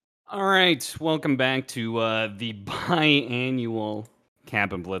All right, welcome back to the biannual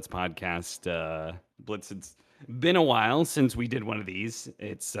Camp and Blitz podcast. Blitz, it's been a while since we did one of these.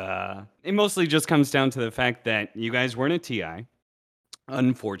 It mostly just comes down to the fact that you guys weren't at TI,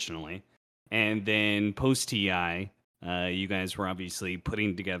 unfortunately, and then post TI, you guys were obviously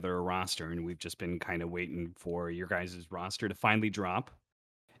putting together a roster, and we've just been kind of waiting for your guys' roster to finally drop.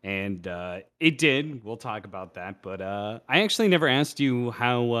 And it did. We'll talk about that. But I actually never asked you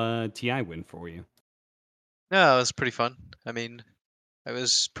how TI went for you. No, it was pretty fun. I mean, it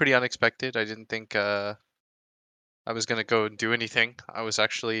was pretty unexpected. I didn't think I was gonna go and do anything. I was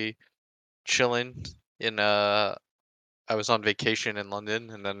actually chilling in I was on vacation in London,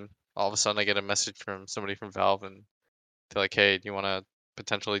 and then all of a sudden I get a message from somebody from Valve, and they're like, "Hey, do you want to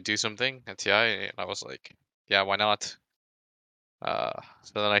potentially do something at TI?" And I was like, "Yeah, why not?"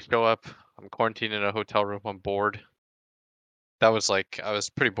 So then I show up. I'm quarantined in a hotel room. I'm bored. That was like I was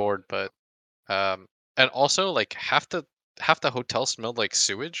pretty bored, but and also like half the hotel smelled like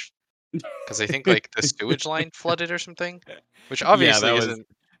sewage. 'Cause I think, like, the sewage line flooded or something, which Yeah, obviously that was isn't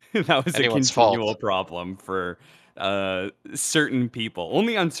that was a anyone's fault. continual problem for certain people.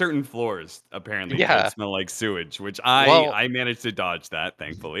 Only on certain floors, apparently, did it Yeah. smell like sewage, which I Well, I managed to dodge that,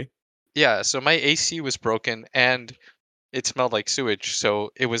 thankfully. yeah, so my AC was broken and it smelled like sewage,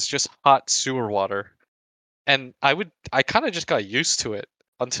 so it was just hot sewer water, and I kinda just got used to it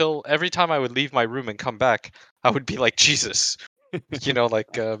until every time I would leave my room and come back, I would be like, "Jesus."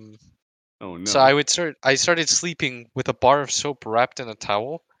 Like, Oh so no. I started sleeping with a bar of soap wrapped in a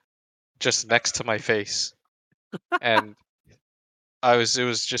towel just next to my face, and it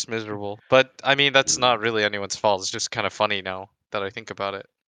was just miserable. But I mean, that's not really anyone's fault. It's just kind of funny now that I think about it.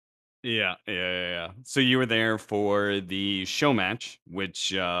 Yeah. So you were there for the show match,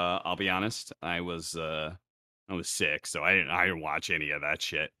 which I'll be honest, I was sick, so I didn't watch any of that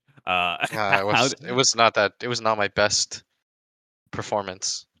shit. Yeah, How it was not my best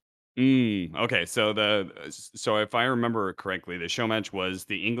performance. Okay, so if I remember correctly, the show match was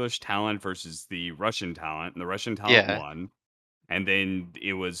the English talent versus the Russian talent, and the Russian talent Yeah, won. And then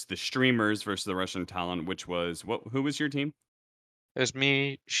it was the streamers versus the Russian talent, which was who was your team? it was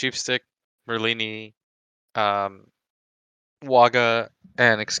me, Sheepstick, Merlini, um, Waga,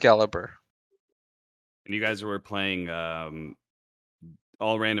 and Excalibur. And you guys were playing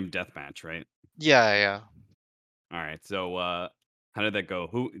all random deathmatch, right? Yeah, yeah, All right. So how did that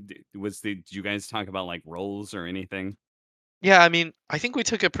go? Did you guys talk about like roles or anything? yeah. I mean, I think we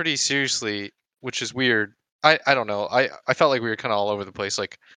took it pretty seriously, which is weird. I don't know. I felt like we were kind of all over the place.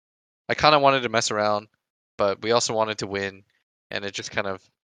 Like I kind of wanted to mess around, but we also wanted to win, and it just kind of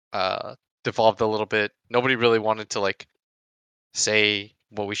uh devolved a little bit. Nobody really wanted to like say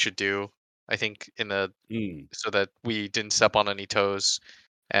what we should do. I think in the Mm, so that we didn't step on any toes,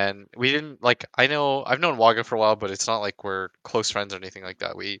 and we didn't like. I know I've known Waga for a while, but it's not like we're close friends or anything like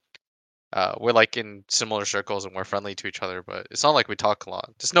that. We're like in similar circles and we're friendly to each other, but it's not like we talk a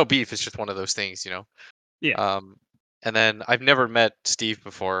lot. There's no beef. It's just one of those things. yeah. Um, and then I've never met Steve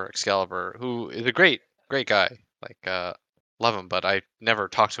before, Excalibur, who is a great guy. Like, love him, but I never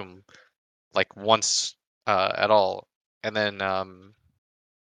talked to him like once at all. And then,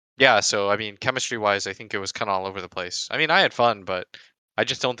 yeah, so I mean, chemistry wise, I think it was kind of all over the place. I mean, I had fun, but I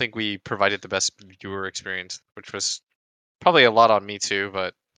just don't think we provided the best viewer experience, which was probably a lot on me too.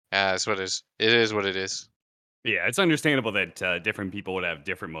 But yeah, it's what it is. It is what it is. Yeah, it's understandable that different people would have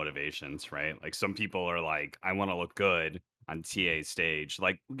different motivations, right? Like some people are like, I want to look good on TA stage,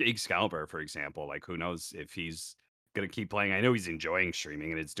 like Excalibur, for example. Like, who knows if he's gonna keep playing? I know he's enjoying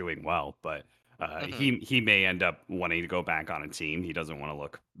streaming and it's doing well, but Hmm. he may end up wanting to go back on a team. He doesn't want to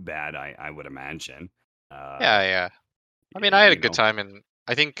look bad, I would imagine. Uh, Yeah, yeah. I mean, I had a you good know, time, and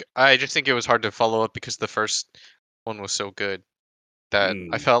I just think it was hard to follow up because the first one was so good that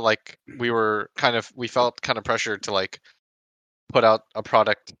I mm, felt like we felt kind of pressured to like put out a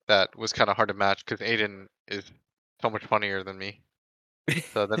product that was kind of hard to match because Aiden is so much funnier than me.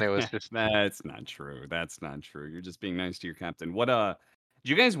 So then it was just that's not true. That's not true. You're just being nice to your captain. Did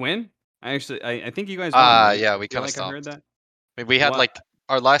you guys win? I think you guys won, right? yeah, I we feel kind of like I heard stomped. that. I mean, we had What? like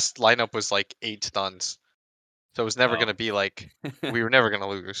our last lineup was like 8 stuns, so it was never Oh. gonna be like we were never gonna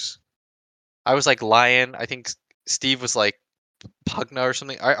lose. I was like Lion. I think Steve was like Pugna or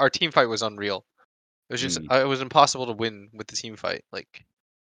something. Our team fight was unreal. Mm. It was impossible to win with the team fight. Like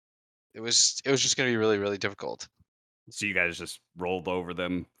it was just gonna be really really difficult. So you guys just rolled over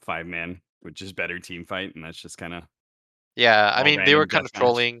them 5 man, which is better team fight, and that's just kind of Yeah, I all mean they were random kind of deathmatch.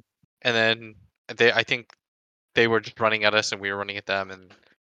 trolling, and then I think they were just running at us and we were running at them, and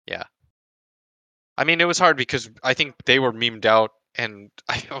yeah. I mean it was hard because I think they were memed out and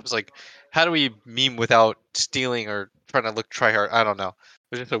I was like, how do we meme without stealing or trying to look try hard? I don't know. It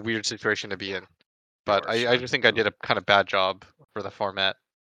was just a weird situation to be in. But Sure, I sure. just think I did a kind of bad job for the format.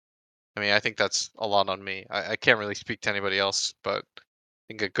 I mean, I think that's a lot on me. I can't really speak to anybody else, but I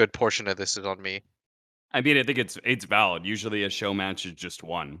think a good portion of this is on me. I mean, I think it's valid. Usually, a show match is just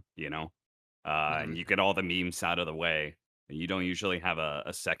one, Hmm. and you get all the memes out of the way. And you don't usually have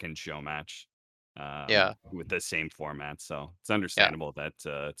a second show match Yeah, with the same format, so it's yeah. understandable that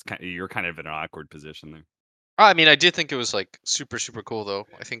you're kind of in an awkward position there. I mean, I did think it was like super, super cool though.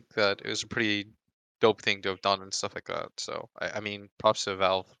 I think that it was a pretty dope thing to have done and stuff like that. So I mean, props to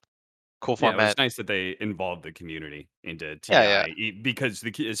Valve. Cool Yeah, it was format. nice that they involved the community into Yeah, yeah, TI, because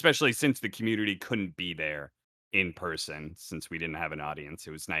especially since the community couldn't be there in person, since we didn't have an audience,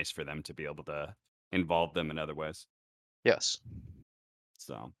 it was nice for them to be able to involve them in other ways. yes,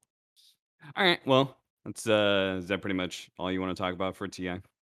 So, all right, well, that's is that pretty much all you want to talk about for TI?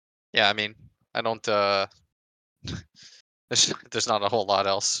 yeah. I mean, I don't. There's not a whole lot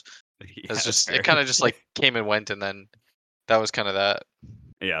else. It's Yeah, just it fair. kind of just like came and went, and then that was kind of that.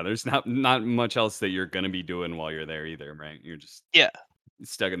 Yeah, there's not much else that you're gonna be doing while you're there either, right? You're just Yeah,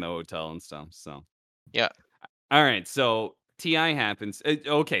 stuck in the hotel and stuff. So, yeah. all right, so TI happens.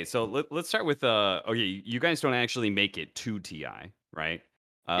 Okay, so let's start with okay, you guys don't actually make it to TI, right?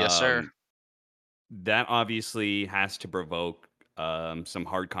 Yes, sir. Um that obviously has to provoke some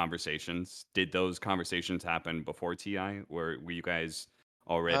hard conversations. Did those conversations happen before TI? Or were you guys Uh,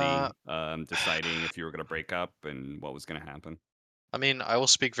 already deciding if you were going to break up and what was going to happen? I mean, I will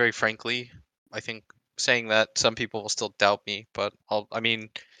speak very frankly. I think saying that some people will still doubt me, but I mean,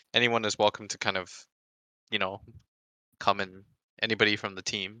 anyone is welcome to kind of, you know, come and anybody from the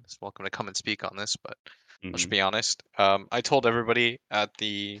team is welcome to come and speak on this. But let's Hmm. be honest. I told everybody at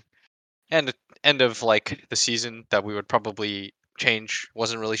the end end of like the season that we would probably change.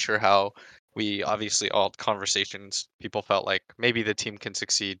 Wasn't really sure how. We obviously all had conversations. People felt like maybe the team can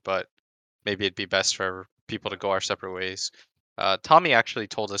succeed, but maybe it'd be best for people to go our separate ways. Tommy actually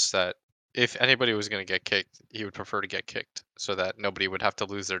told us that if anybody was going to get kicked, he would prefer to get kicked so that nobody would have to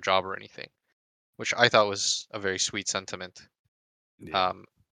lose their job or anything, which I thought was a very sweet sentiment. Yeah. Um,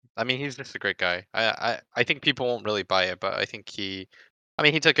 I mean, he's just a great guy. I think people won't really buy it, but I think I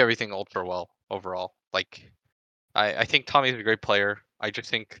mean, he took everything ultra well overall. Like, I think Tommy's a great player. I just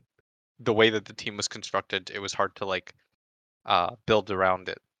think the way that the team was constructed, it was hard to like build around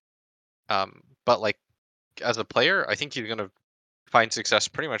it. But like as a player, I think he's gonna find success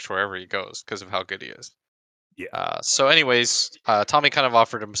pretty much wherever he goes because of how good he is. Yeah. So, anyways, Tommy kind of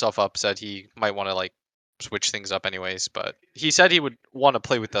offered himself up, said he might want to like switch things up, anyways. But he said he would want to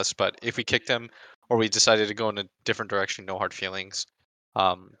play with us, but if we kicked him or we decided to go in a different direction, no hard feelings.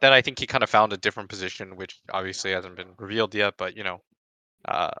 Then I think he kind of found a different position, which obviously hasn't been revealed yet. But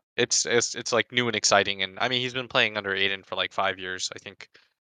it's like new and exciting. And I mean, he's been playing under Aiden for like 5 years. I think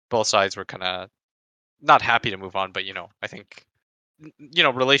both sides were kind of not happy to move on, but I think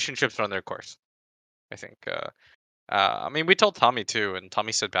relationships run their course. I think. I mean, we told Tommy too, and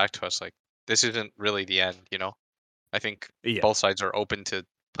Tommy said back to us like, "This isn't really the end." I think Yeah. both sides are open to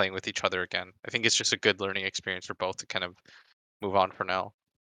playing with each other again. I think it's just a good learning experience for both to kind of move on for now.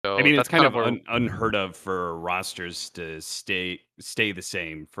 I So mean, it's that's kind kind of of where. unheard of for rosters to stay the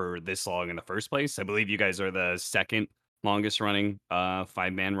same for this long in the first place. I believe you guys are the second longest running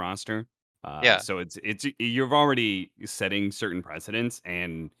 5-man roster. Yeah, So it's you're already setting certain precedents,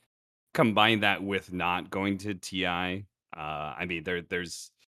 and combine that with not going to TI. I mean,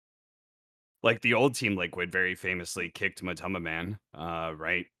 there's like the old Team Liquid very famously kicked Matama Man,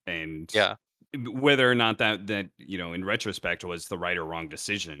 right? And yeah, whether or not that in retrospect was the right or wrong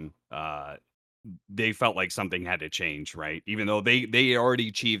decision, they felt like something had to change, right? Even though they already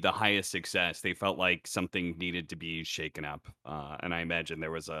achieved the highest success, they felt like something needed to be shaken up. And I imagine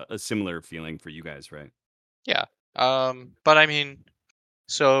there was a similar feeling for you guys, right? yeah. But I mean,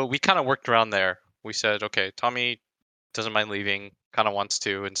 so we kind of worked around there. We said, okay, Tommy doesn't mind leaving, kind of wants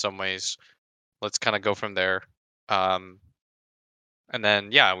to in some ways. Let's kind of go from there. Um, and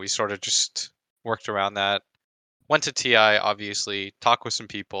then yeah, we sort of just worked around that. Went to TI, obviously, talked with some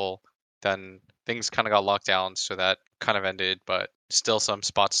people. Then things kind of got locked down, so that kind of ended. But still, some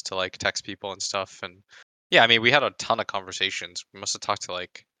spots to like text people and stuff. And yeah, I mean, we had a ton of conversations. We must have talked to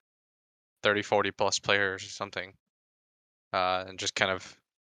like 30, 40 plus players or something, and just kind of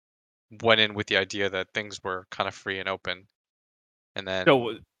went in with the idea that things were kind of free and open. And then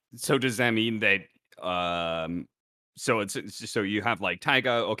So so does that mean that um so you have like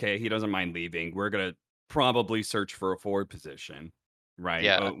Taiga, okay, he doesn't mind leaving. We're gonna probably search for a forward position, right?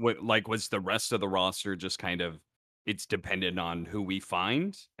 yeah, What like was the rest of the roster just kind of it's dependent on who we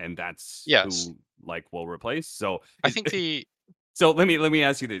find, and that's Yes. who like we'll replace. So I think the so let me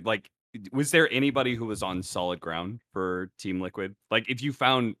ask you that, like, was there anybody who was on solid ground for Team Liquid? Like, if you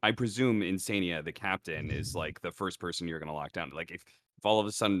found, I presume Insania, the captain, is like the first person you're gonna lock down. Like, if all of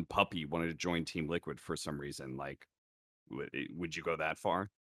a sudden Puppy wanted to join Team Liquid for some reason, like, would you go that far?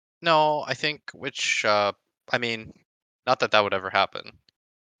 no, I think which I mean, not that that would ever happen. I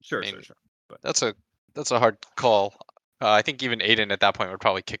Sure, sure, mean, sure. But that's a that's a hard call. I think even Aiden at that point would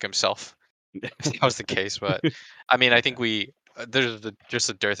probably kick himself if that was the case. But I mean, I okay, think just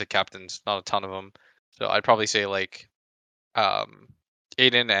a dearth of captains, not a ton of them. So I'd probably say like um,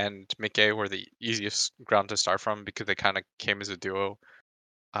 Aiden and Mickey were the easiest ground to start from because they kind of came as a duo.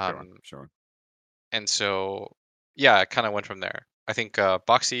 sure, Um, sure. and so yeah, it kind of went from there. I think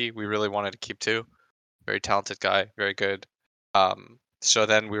Boxy we really wanted to keep too. Very talented guy, very good. So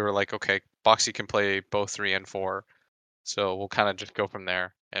then we were like, okay, Boxy can play both 3 and 4, so we'll kind of just go from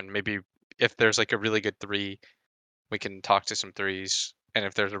there. And maybe if there's like a really good 3, we can talk to some 3s, and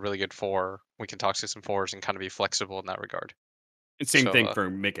if there's a really good 4, we can talk to some 4s and kind of be flexible in that regard. Same So thing for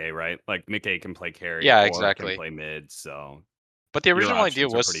Mickey, right? Like Mickey can play carry yeah, or can exactly. play mid, so But the your original idea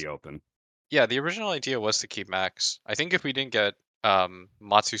options are was pretty open. yeah, the original idea was to keep Max. I think if we didn't get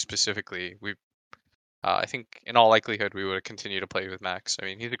Matsu specifically, I think in all likelihood we would have continued to play with Max. I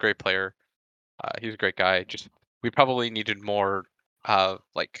mean, he's a great player. He's a great guy. Just we probably needed more,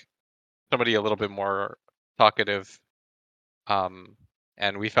 like somebody a little bit more talkative. Um,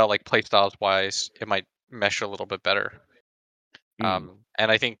 and we felt like playstyles wise, it might mesh a little bit better. Mm.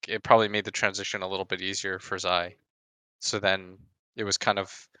 And I think it probably made the transition a little bit easier for Zai. So then it was kind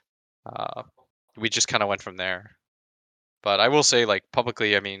of, uh, we just kind of went from there. But I will say, like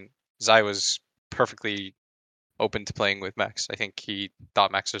publicly, I mean, Zai was perfectly open to playing with Max. I think he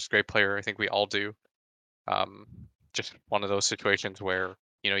thought Max was a great player. I think we all do. Um, just one of those situations where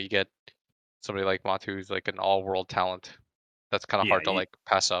you get somebody like Matu who's like an all-world talent. That's kind of Yeah, hard to like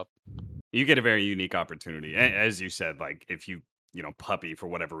pass up. you get a very unique opportunity. As you said, like if Puppy for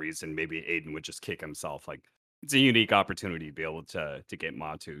whatever reason, maybe Aiden would just kick himself. Like it's a unique opportunity to be able to get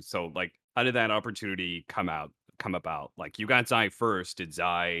Matu. So like how did that opportunity come about? Like you got Zai first. Did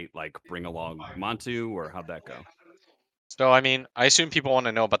Zai like bring along Matu or how'd that go? So I mean, I assume people want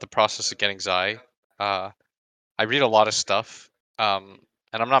to know about the process of getting Zai. Uh, I read a lot of stuff, um,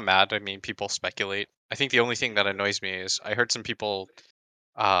 and I'm not mad. I mean, people speculate. I think the only thing that annoys me is I heard some people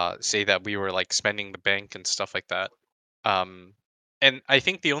say that we were like spending the bank and stuff like that. Um, and I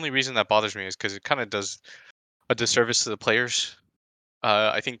think the only reason that bothers me is because it kind of does a disservice to the players.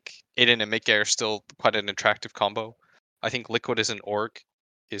 I think Aiden and Mickey are still quite an attractive combo. I think Liquid as an org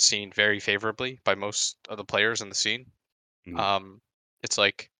is seen very favorably by most of the players in the scene. Mhm. Um, it's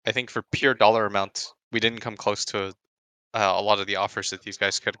like I think for pure dollar amount, we didn't come close to a lot of the offers that these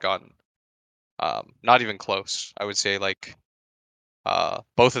guys could have gotten. Not even close. I would say like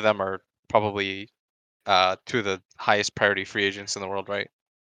both of them are probably two of the highest priority free agents in the world, right?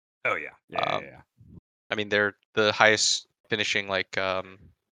 Oh yeah. Yeah, yeah, Um, yeah. I mean, they're the highest finishing like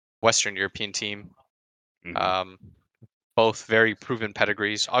Western European team. Hmm. Um, both very proven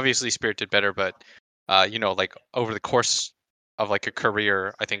pedigrees. Obviously, Spirit did better, but like over the course of like a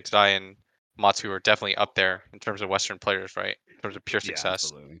career, I think Zai and Matsu are definitely up there in terms of Western players, right? In terms of pure Yeah, success.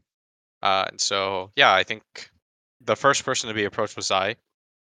 absolutely. And so, yeah, I think the first person to be approached was Zai.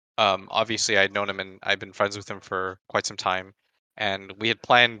 Obviously, I'd known him and I've been friends with him for quite some time, and we had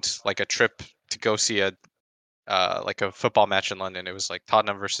planned like a trip to go see a like a football match in London. It was like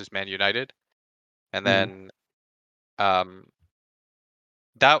Tottenham versus Man United, and Hmm. then um,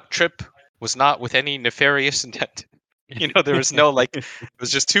 that trip was not with any nefarious intent. There was no like, it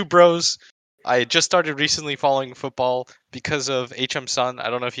was just two bros. I had just started recently following football because of HM Son. I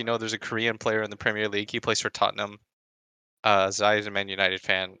don't know if you know, there's a Korean player in the Premier League. He plays for Tottenham. Zai is a Man United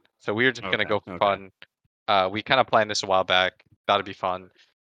fan, so we were just gonna Okay. go for Okay. fun. We kind of planned this a while back. Thought it'd be fun.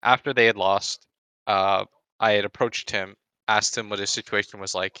 After they had lost, uh, I had approached him, asked him what his situation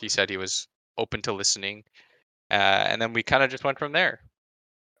was like. He said he was open to listening, and then we kind of just went from there.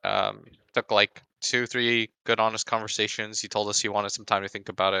 Took like 2, 3 good, honest conversations. He told us he wanted some time to think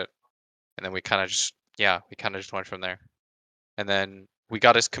about it, and then we kind of just went from there. And then we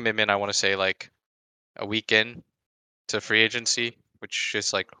got his commitment. I want to say like a week in to free agency, which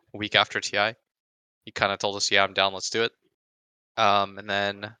is like a week after TI. He kind of told us, "Yeah, I'm down. Let's do it." And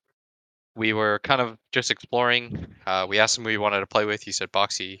then we were kind of just exploring. We asked him who he wanted to play with. He said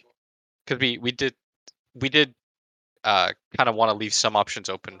Boxy, because we did kind of want to leave some options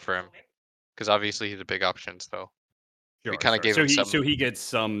open for him, because obviously he's a big option. So We Sure, kind of sure. gave him So some. he gets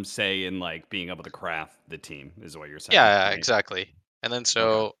some say in like being able to craft the team, is what you're saying, Yeah, right? exactly. And then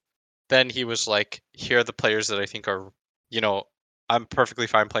Okay. then he was like, here are the players that I think are, you know, I'm perfectly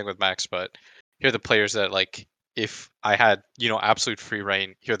fine playing with Max, but here are the players that like if I had, absolute free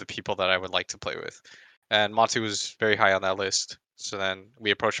reign, here are the people that I would like to play with. And Matu was very high on that list. So then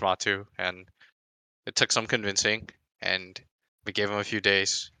we approached Matu and it took some convincing and we gave him a few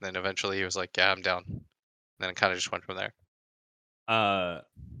days. Then eventually he was like, yeah, I'm down. And then it kind of just went from there. Uh,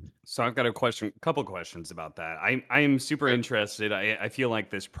 so I've got couple questions about that. I am super Right. interested. I feel like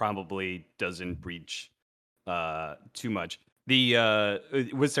this probably doesn't breach too much.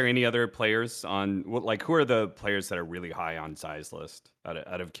 Was there any other players on like who are the players that are really high on Zai's list out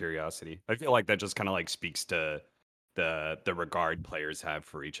of curiosity? I feel like that just kind of like speaks to the regard players have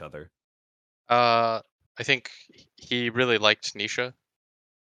for each other. I think he really liked Nisha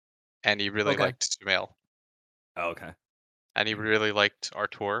and he really Okay. liked Sumail Oh, okay. and he really liked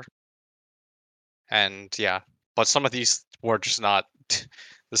Artur. And yeah, but some of these were just not.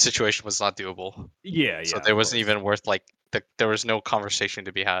 The situation was not doable, Yeah, so yeah, there of wasn't course. even worth like there was no conversation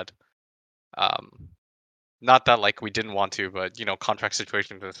to be had. Um, Not that like we didn't want to, but contract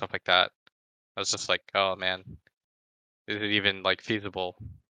situations and stuff like that. I was just like, oh man, is it even like feasible?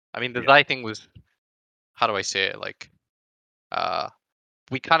 I mean, the Yeah. Zai thing was, how do I say it? Like, uh,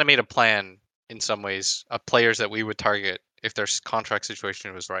 we kind of made a plan in some ways of players that we would target if their contract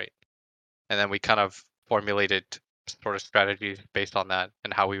situation was right, and then we kind of formulated sort of strategies based on that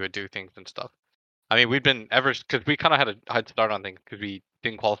and how we would do things and stuff. I mean, we've been ever because we kind of had a head start on things because we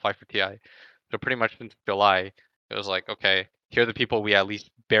didn't qualify for TI. So pretty much since July, it was like, okay, here are the people we at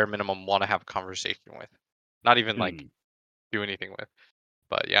least bare minimum want to have a conversation with, not even like Mhm. do anything with,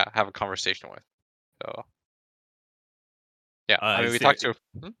 but yeah, have a conversation with. So yeah, I mean, we Is there talked to.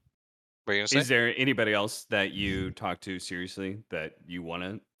 What are you gonna say? is there anybody else that you talk to seriously that you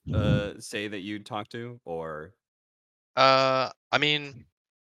want to say that you talk to or I mean,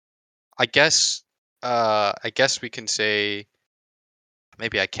 I guess, I guess we can say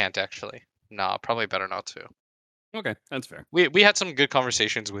maybe I can't actually. No, probably better not to. okay, that's fair. We had some good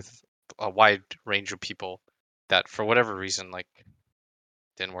conversations with a wide range of people that for whatever reason like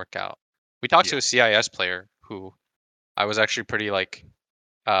didn't work out. We talked to Yeah. a CIS player who I was actually pretty like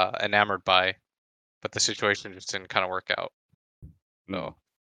enamored by, but the situation just didn't kind of work out. Mm. So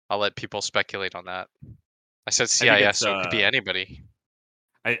I'll let people speculate on that. I said I think CIS, it's so it could be anybody.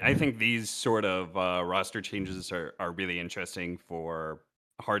 I think these sort of roster changes are really interesting for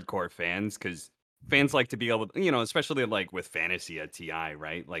hardcore fans because fans like to be able to, especially like with fantasy at TI,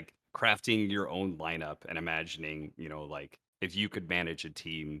 right? Like crafting your own lineup and imagining, like if you could manage a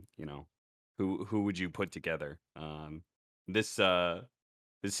team, who would you put together? This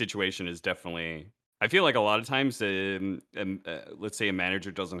this situation is definitely. I feel like a lot of times, let's say a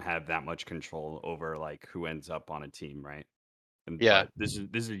manager doesn't have that much control over like who ends up on a team, right? Yeah. But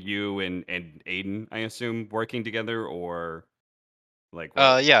this is you and Aiden, I assume, working together or like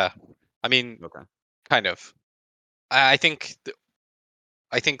what? Yeah. I mean, Okay. kind of. I think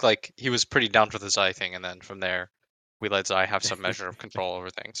I think like he was pretty down for the Zai thing, and then from there, we let Zai have some measure of control over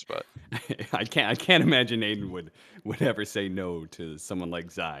things. But I can't imagine Aiden would ever say no to someone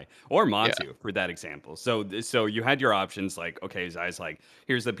like Zai or yeah, Mantu for that example. So you had your options like okay, Zai's like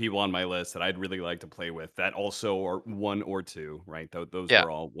here's the people on my list that I'd really like to play with that also are one or two, right? Those yeah.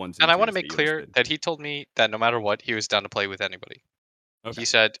 were all ones And and I want to twos that make you clear listed. that he told me that no matter what, he was down to play with anybody. Okay. He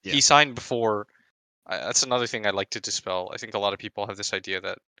said Yeah. he signed before. That's another thing I'd like to dispel. I think a lot of people have this idea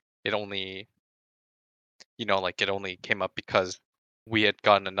that it only, like it only came up because we had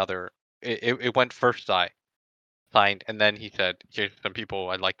gotten another. It went first Zai signed, and then he said, "Here's some people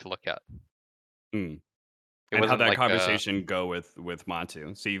I'd like to look at." Mm. It And how'd wasn't that like conversation go with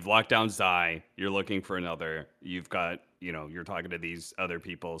Matu? So you've locked down Zai, you're looking for another. You've got, you're talking to these other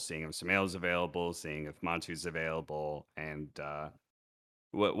people, seeing if Samail's available, seeing if Matu's available, and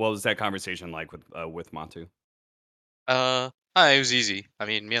what was that conversation like with Matu? it was easy. I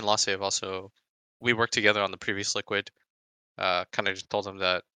mean, me and Lasse have also we worked together on the previous Liquid. Kind of just told him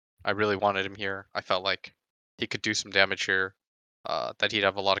that I really wanted him here. I felt like he could do some damage here. That he'd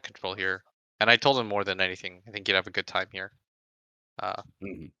have a lot of control here, and I told him more than anything. I think he'd have a good time here. Uh,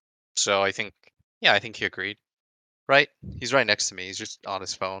 Hmm. so I think, yeah, I think he agreed. Right? He's right next to me. He's just on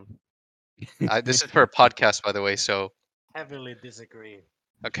his phone. This is for a podcast, by the way. So Heavily disagree.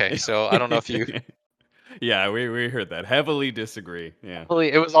 okay. So I don't know if you. Yeah, we heard that. Heavily disagree. Yeah.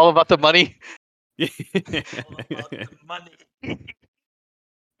 It was all about the money. All about the money.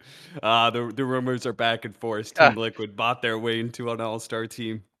 The rumors are back and forth. Yeah. Team Liquid bought their way into an all-star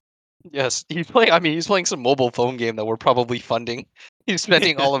team. Yes, he's playing. I mean, he's playing some mobile phone game that we're probably funding. He's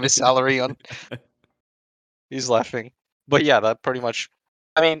spending all of his salary on. He's laughing. But yeah, that pretty much.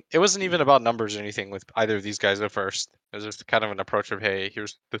 I mean, it wasn't even about numbers or anything with either of these guys at first. It was just kind of an approach of, hey,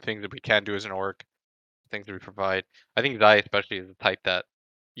 here's the things that we can do as an org, things that we provide. I think Zai especially is the type that,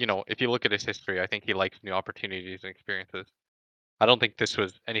 if you look at his history, I think he likes new opportunities and experiences. I don't think this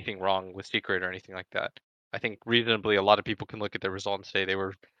was anything wrong with Secret or anything like that. I think reasonably a lot of people can look at their result and say they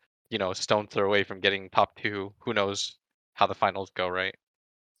were, stone's throw away from getting top two. Who knows how the finals go, right?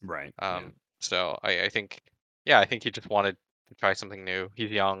 Right. Yeah. So I think, yeah, I think he just wanted to try something new.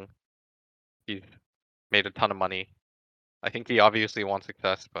 He's young. He's made a ton of money. I think he obviously wants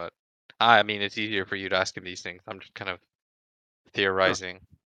success, but I mean, it's easier for you to ask him these things. I'm just kind of theorizing.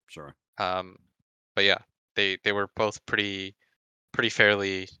 Sure. But yeah, they were both pretty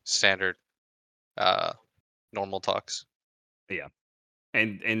fairly standard, normal talks. Yeah.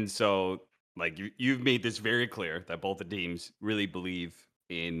 And so like you've made this very clear that both the teams really believe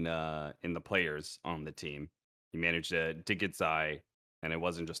in the players on the team. You managed to get Zai, and it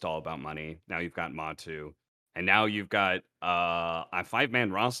wasn't just all about money. Now you've got Matu, and now you've got a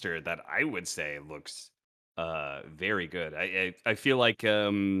 5-man roster that I would say looks very good. I feel like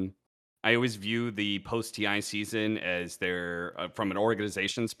I always view the post TI season as their from an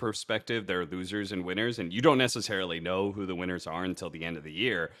organization's perspective, they're losers and winners, and you don't necessarily know who the winners are until the end of the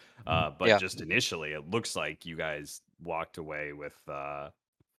year. But Yeah, just initially, it looks like you guys walked away with a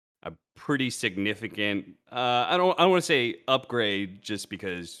pretty significant. I don't want to say upgrade, just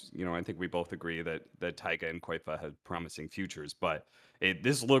because I think we both agree that Taiga and Koifa have promising futures, but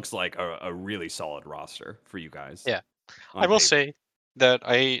this looks like a really solid roster for you guys yeah. I on will paper. say that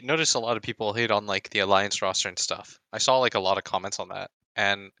I noticed a lot of people hate on like the alliance roster and stuff. I saw like a lot of comments on that,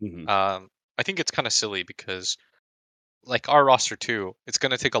 and Hmm. I think it's kind of silly because like our roster too, it's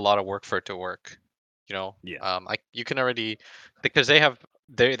gonna take a lot of work for it to work. Yeah. You can already because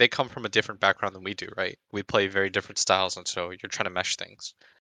they come from a different background than we do, right? We play very different styles, and so you're trying to mesh things.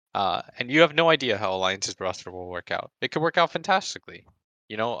 And you have no idea how Alliance's roster will work out. It could work out fantastically.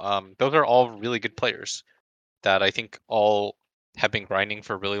 Those are all really good players that I think all have been grinding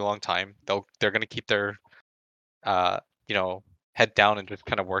for a really long time. They're gonna keep their uh, you know, head down and just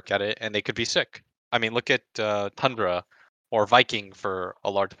kind of work at it, and they could be sick. I mean, look at Tundra or Viking for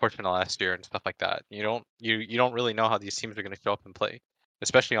a large portion of last year and stuff like that. You don't really know how these teams are going to show up and play,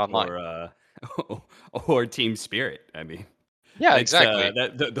 especially online. Or or Team Spirit. I mean, Yeah, it's exactly.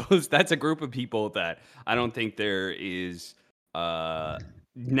 that's a group of people that I don't think there is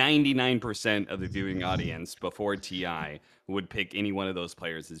 99% of the viewing audience before TI would pick any one of those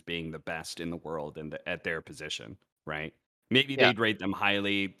players as being the best in the world at their position, right? Maybe Yeah, they'd rate them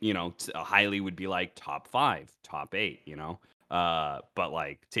highly, highly would be like top 5, top 8. But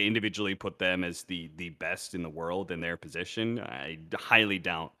like to individually put them as the best in the world in their position, I highly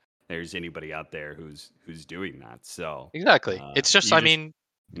doubt there's anybody out there who's doing that. So exactly. It's just, you I just mean,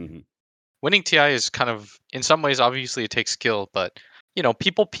 mhm. winning TI is kind of, in some ways, obviously it takes skill, but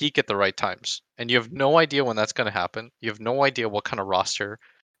people peak at the right times, and you have no idea when that's going to happen. You have no idea what kind of roster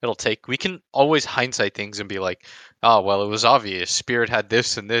it'll take. We can always hindsight things and be like, oh, well, it was obvious. Spirit had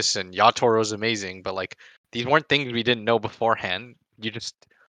this and this, and Yator was amazing, but like these weren't things we didn't know beforehand. You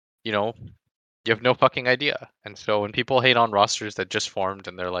know, you have no fucking idea. And so when people hate on rosters that just formed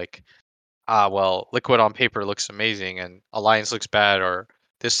and they're like, well, Liquid on paper looks amazing and Alliance looks bad, or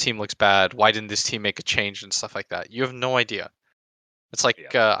this team looks bad. Why didn't this team make a change and stuff like that? You have no idea. It's like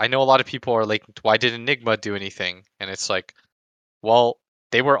Yeah. I know a lot of people are like, why did Enigma do anything? And it's like, well,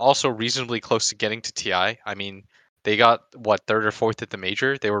 they were also reasonably close to getting to TI. I mean, they got what, third or fourth at the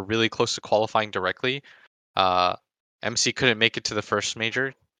major. They were really close to qualifying directly. Uh, MC couldn't make it to the first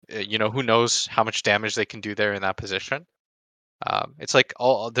major. Who knows how much damage they can do there in that position. It's like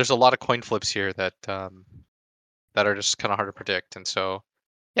there's a lot of coin flips here that are just kind of hard to predict. And so,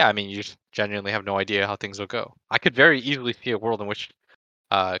 yeah, I mean, you just genuinely have no idea how things will go. I could very easily see a world in which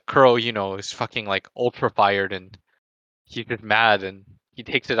Kuro, is fucking like ultra fired and he's just mad and he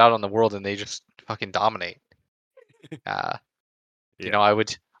takes it out on the world and they just fucking dominate. Uh, Yeah. I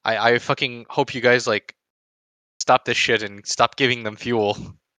would, I fucking hope you guys like stop this shit and stop giving them fuel.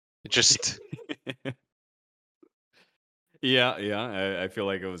 It just, Yeah, yeah. I feel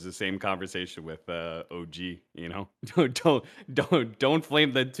like it was the same conversation with OG. Don't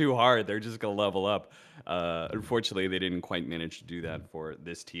flame them too hard. They're just gonna level up. Unfortunately, they didn't quite manage to do that for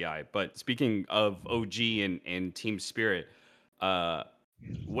this TI. But speaking of OG and Team Spirit, uh,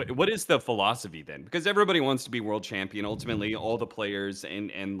 what is the philosophy then? Because everybody wants to be world champion. Ultimately, all the players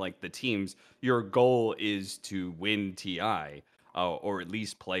and like the teams, your goal is to win TI. or at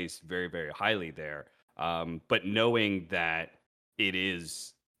least placed very, very highly there. But knowing that it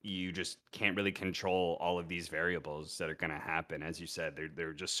is, you just can't really control all of these variables that are going to happen. As you said, there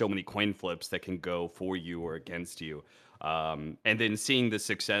are just so many coin flips that can go for you or against you. And then seeing the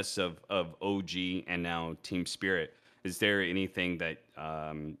success of OG and now Team Spirit, is there anything that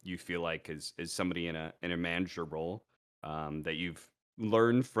you feel like is somebody in a manager role that you've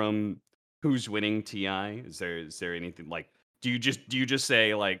learned from who's winning TI? Is there anything like, do you just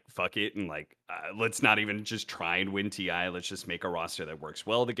say like fuck it and like let's not even just try and win TI? Let's just make a roster that works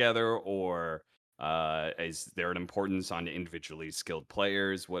well together, or is there an importance on individually skilled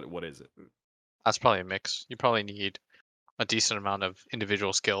players? What is it? That's probably a mix. You probably need a decent amount of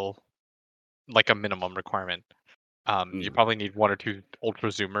individual skill, like a minimum requirement. You Mm, probably need one or two ultra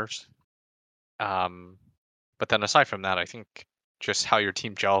zoomers. Um, but then aside from that, I think just how your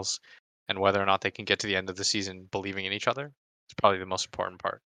team gels and whether or not they can get to the end of the season believing in each other is probably the most important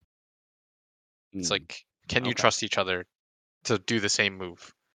part. It's mm, like, can you okay. trust each other to do the same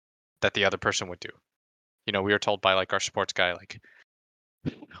move that the other person would do? We were told by like our sports guy, like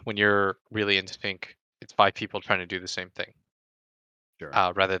when you're really in sync, it's five people trying to do the same thing, Sure.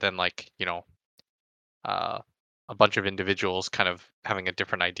 rather than like uh, a bunch of individuals kind of having a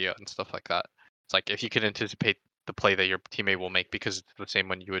different idea and stuff like that. It's like if you can anticipate the play that your teammate will make because it's the same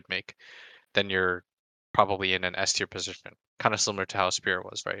one you would make, then you're probably in an S tier position, kind of similar to how Spear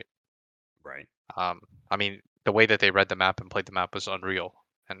was, right? Right. Um, I mean, the way that they read the map and played the map was unreal,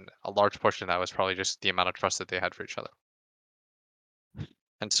 and a large portion of that was probably just the amount of trust that they had for each other.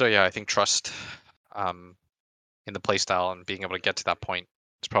 And so, yeah, I think trust um, in the playstyle and being able to get to that point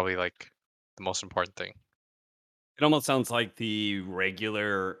is probably like the most important thing. It almost sounds like the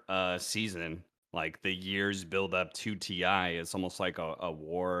regular season, like the years build up to TI, is almost like a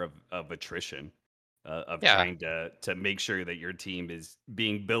war of attrition, of Yeah, trying to make sure that your team is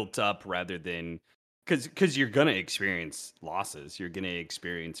being built up rather than, because you're gonna experience losses, you're gonna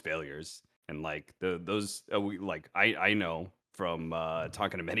experience failures, and like those like I know from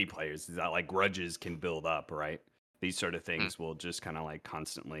talking to many players is that like grudges can build up, right? These sort of mm, things will just kind of like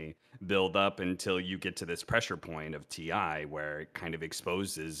constantly build up until you get to this pressure point of TI where it kind of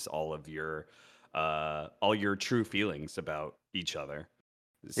exposes all your true feelings about each other.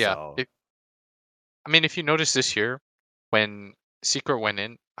 yeah. So, I mean, if you notice this year, when Secret went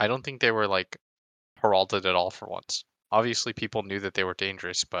in, I don't think they were like heralded at all for once. Obviously, people knew that they were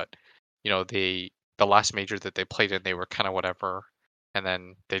dangerous, but the last major that they played in, they were kind of whatever, and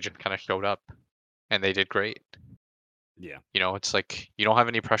then they just kind of showed up and they did great. yeah. It's like you don't have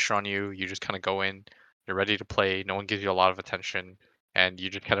any pressure on you. You just kind of go in, you're ready to play. No one gives you a lot of attention, and you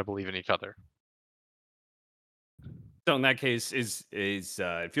just kind of believe in each other. So in that case, is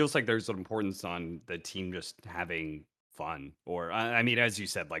it feels like there's an importance on the team just having fun, or I mean, as you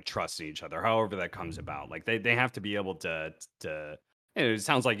said, like trusting each other, however that comes about. Like they have to be able to. It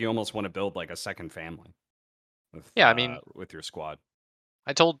sounds like you almost want to build like a second family Yeah, I mean, with your squad.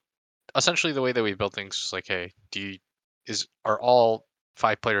 I told essentially the way that we build things is like, hey, are all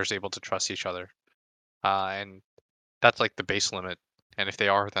five players able to trust each other? And that's like the base limit. And if they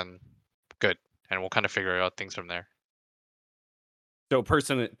are, then good, and we'll kind of figure out things from there. So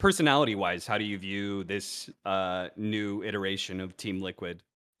personality wise, how do you view this new iteration of Team Liquid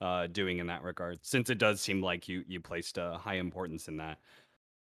doing in that regard? Since it does seem like you placed a high importance in that.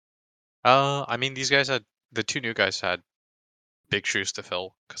 I mean, the two new guys had big shoes to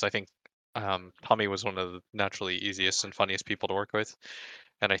fill because I think Tommy was one of the naturally easiest and funniest people to work with,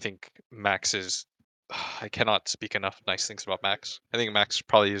 and I think Max is. I cannot speak enough nice things about Max. I think Max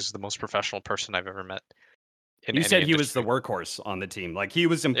probably is the most professional person I've ever met in You any said he was the industry. workhorse on the team. Like he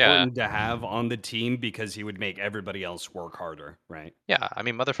was Yeah, important to have on the team because he would make everybody else work harder, right? yeah. I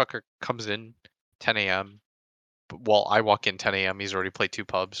mean, motherfucker comes in 10 a.m. Well, I walk in 10 a.m. He's already played two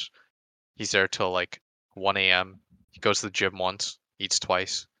pubs. He's there till like 1 a.m. He goes to the gym once, eats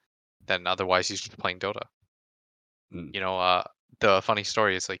twice, then otherwise he's just playing Dota. Mm. You know, uh, the funny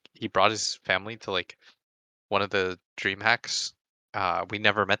story is like he brought his family to like one of the dream hacks. We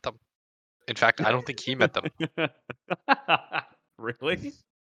never met them. In fact, I don't think he met them. Really?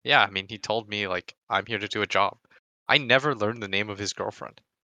 Yeah, I mean, he told me like I'm here to do a job. I never learned the name of his girlfriend.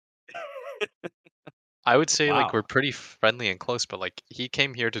 I would say like we're Wow. pretty friendly and close, but like he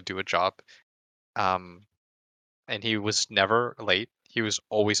came here to do a job. Um, and he was never late. He was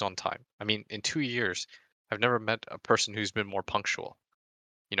always on time. I mean, in 2 years, I've never met a person who's been more punctual.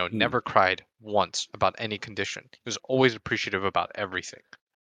 Mm. Never cried once about any condition. He was always appreciative about everything.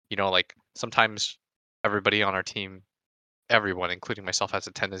 Like sometimes everybody on our team, everyone, including myself, has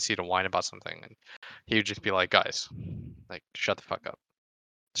a tendency to whine about something. And he would just be like, guys, like shut the fuck up.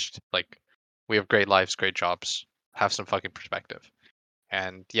 Like we have great lives, great jobs. Have some fucking perspective.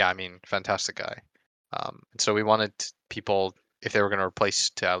 And yeah, I mean, fantastic guy. And so we wanted people, if they were going to replace,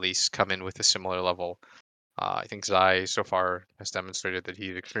 to at least come in with a similar level. I think Zai so far has demonstrated that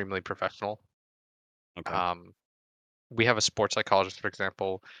he's extremely professional. Okay. We have a sports psychologist, for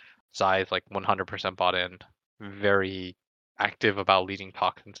example. Zai is like 100% bought in, very active about leading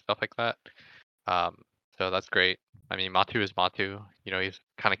talks and stuff like that. So that's great. I mean, Matu is Matu. You know, he's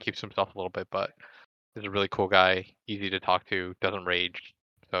kind of keeps himself a little bit, but he's a really cool guy, easy to talk to, doesn't rage.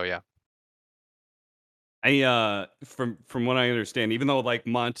 So yeah. From what I understand, even though like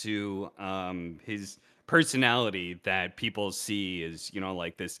Montu, his personality that people see is,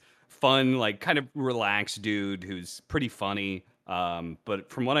 like this fun, like kind of relaxed dude who's pretty funny. But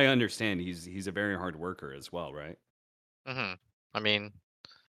from what I understand, he's a very hard worker as well, right? hmm I mean,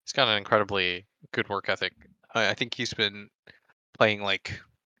 he's got an incredibly good work ethic. I think he's been playing like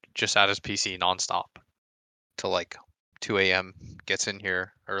just at his PC nonstop till like 2 a.m. Gets in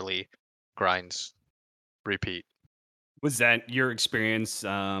here early, grinds, repeat. Was that your experience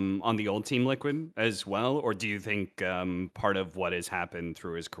on the old Team Liquid as well, or do you think part of what has happened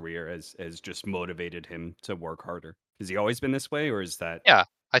through his career has just motivated him to work harder? Has he always been this way, or is that Yeah,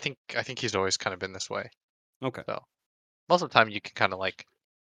 I think he's always kind of been this way. okay? So most of the time you can kind of like,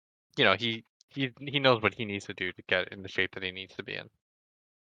 he knows what he needs to do to get in the shape that he needs to be in.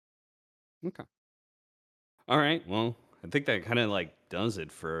 Okay. All right. Well, I think that kind of like does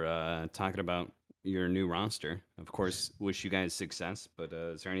it for talking about your new roster. Of course, wish you guys success. But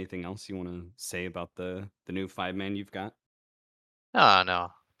is there anything else you want to say about the new 5 man you've got?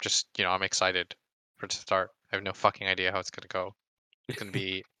 No, just I'm excited for it to start. I have no fucking idea how it's gonna go. It's gonna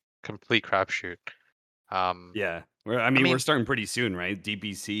be complete crapshoot. Um, Yeah. I I mean, we're mean, starting pretty soon, right?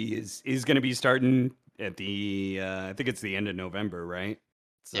 DBC is going to be starting at the I think it's the end of November, right?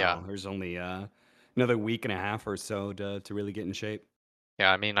 yeah, So there's only another week and a half or so to really get in shape.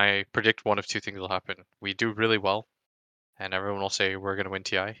 yeah. I mean, I predict one of two things will happen. We do really well, and everyone will say we're gonna win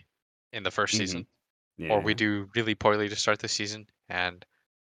TI in the first Hmm. season, or we Yeah. do really poorly to start the season, and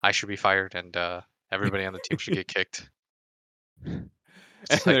I should be fired, and everybody on the team should get kicked.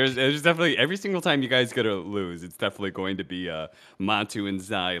 And It's there's definitely every single time you guys go to lose, it's definitely going to be Matu and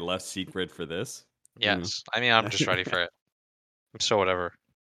Zai left secret for this. You yes. I mean, I'm just ready for it. I'm so whatever.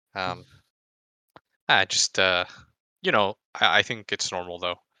 Um, I just I think it's normal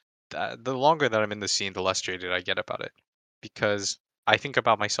though. The longer that I'm in the scene, the less jaded I get about it, because I think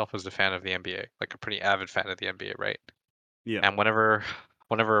about myself as a fan of the NBA, like a pretty avid fan of the NBA, right? Yeah. And whenever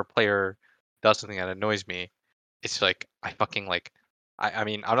a player does something that annoys me, it's like I fucking like I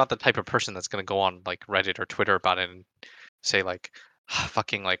mean, I'm not the type of person that's gonna go on like Reddit or Twitter about it and say like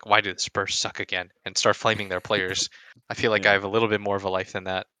fucking like why do the Spurs suck again and start flaming their players. I feel like I Yeah. have a little bit more of a life than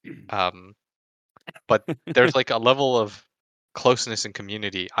that. Um, but there's like a level of closeness and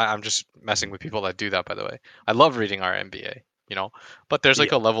community. I'm just messing with people that do that, by the way. I love reading our NBA, but there's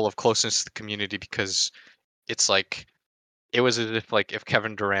like Yeah. a level of closeness to the community because it's like it was as if like if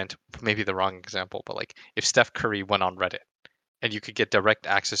Kevin Durant, maybe the wrong example, but like if Steph Curry went on Reddit and you could get direct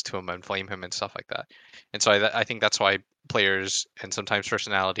access to him and flame him and stuff like that. And so I think that's why players and sometimes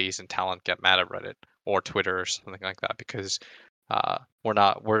personalities and talent get mad at Reddit or Twitter or something like that because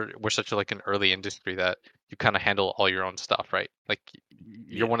we're such like an early industry that you kind of handle all your own stuff, right? Like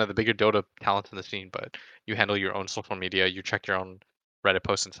you're Yeah. one of the bigger Dota talents in the scene, but you handle your own social media, you check your own Reddit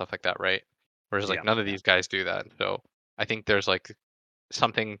posts and stuff like that, right? Whereas like Yeah. none of these guys do that. So I think there's like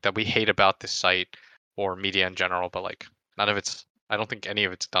something that we hate about this site or media in general, but like none of it's I don't think any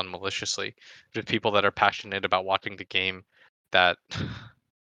of it's done maliciously. Just people that are passionate about watching the game that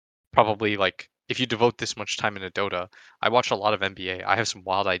probably like if you devote this much time into Dota, I watch a lot of NBA. I have some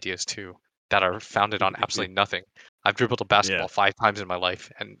wild ideas too that are founded on absolutely nothing. I've dribbled a Yeah. basketball 5 times in my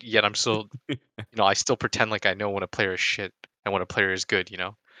life, and yet I'm still, I still pretend like I know when a player is shit and when a player is good.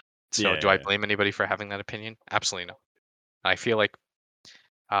 So do I Yeah. blame anybody for having that opinion? Absolutely no. I feel like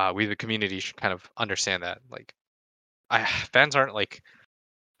we the community should kind of understand that. Like, fans aren't like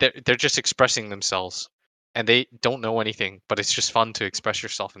they're just expressing themselves, and they don't know anything, but it's just fun to express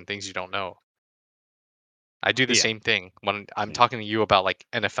yourself in things you don't know. I do the Yeah. same thing when I'm Yeah. talking to you about like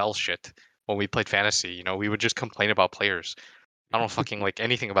NFL shit. When we played fantasy, we would just complain about players. I don't fucking like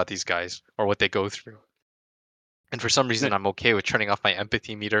anything about these guys or what they go through. And for some reason, No, I'm okay with turning off my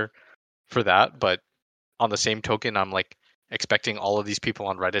empathy meter for that. But on the same token, I'm like expecting all of these people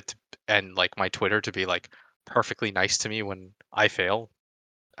on Reddit and like my Twitter to be like perfectly nice to me when I fail.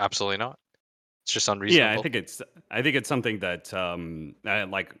 Absolutely not. It's just Yeah, unreasonable. I think it's something that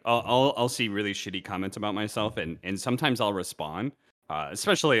like I'll see really shitty comments about myself, and sometimes I'll respond,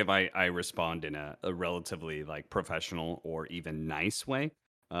 especially if I respond in a relatively like professional or even nice way,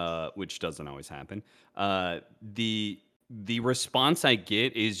 which doesn't always happen. The response I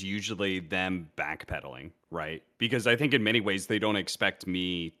get is usually them backpedaling, right? Because I think in many ways they don't expect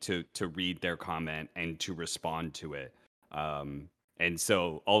me to read their comment and to respond to it. Um, and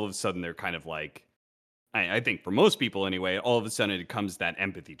so all of a sudden they're kind of like, I think for most people anyway, all of a sudden it comes that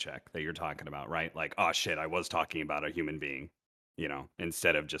empathy check that you're talking about, right? Like, oh shit, I was talking about a human being,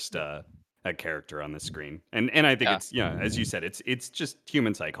 instead of just a character on the screen. And I think Yeah. it's, as you said, it's just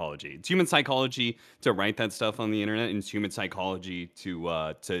human psychology. It's human psychology to write that stuff on the internet, and it's human psychology to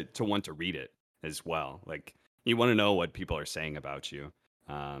want to read it as well. Like you want to know what people are saying about you.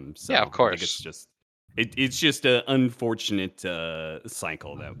 Yeah, of So I think it's course. just it's just an unfortunate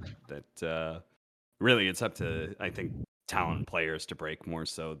cycle that really it's up to, I think, talent players to break more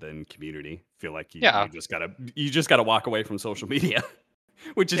so than community. Feel like you Yeah. you just gotta walk away from social media,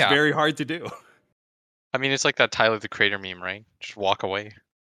 which is Yeah. very hard to do. I mean, it's like that Tyler the Creator meme, right? Just walk away.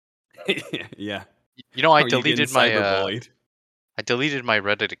 Yeah. You know, How are you getting cyberbullied? I deleted my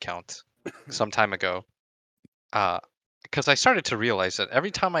Reddit account some time ago. Because I started to realize that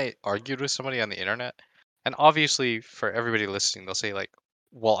every time I argued with somebody on the internet, and obviously for everybody listening, they'll say like,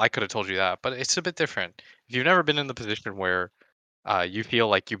 "Well, I could have told you that," but it's a bit different. If you've never been in the position where you feel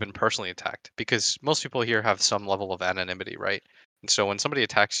like you've been personally attacked, because most people here have some level of anonymity, right? And so when somebody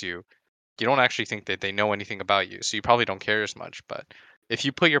attacks you, you don't actually think that they know anything about you, so you probably don't care as much. But if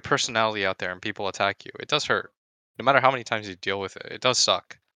you put your personality out there and people attack you, it does hurt. No matter how many times you deal with it, it does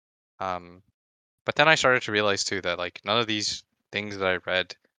suck. Um, but then I started to realize too that like none of these things that I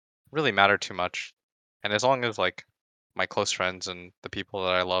read really matter too much. And as long as like my close friends and the people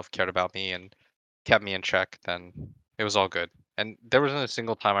that I love cared about me and kept me in check, then it was all good. And there wasn't a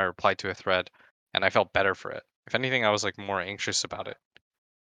single time I replied to a thread and I felt better for it. If anything, I was like more anxious about it,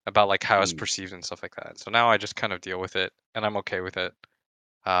 about like how I was Mm, perceived and stuff like that. So now I just kind of deal with it and I'm okay with it.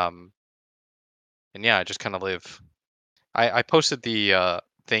 Um, and yeah, I just kind of live. I posted the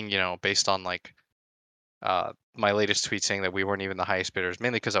thing, based on like my latest tweet saying that we weren't even the highest bidders,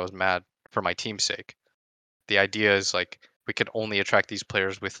 mainly because I was mad for my team's sake. The idea is like we could only attract these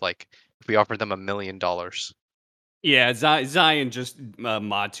players with like if we offered them $1 million. yeah, Zion just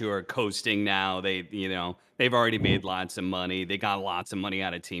Matu are coasting now. They've already made lots of money. They got lots of money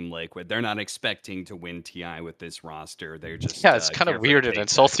out of Team Liquid. They're not expecting to win TI with this roster. They're just Yeah, it's kind of here for the weird and paycheck,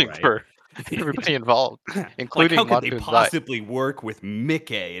 insulting right? for everybody involved, Like, how including could they Matu and Zai. possibly work with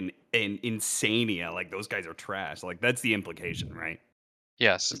Mickey and Insania? Like, those guys are trash. Like, that's the implication, right?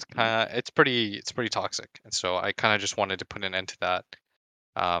 Yes, it's pretty toxic, and so I kind of just wanted to put an end to that.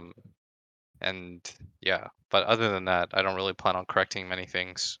 Um, and yeah, but other than that, I don't really plan on correcting many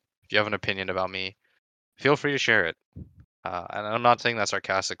things. If you have an opinion about me, feel free to share it. And I'm not saying that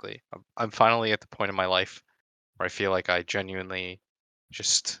sarcastically. I'm finally at the point in my life where I feel like I genuinely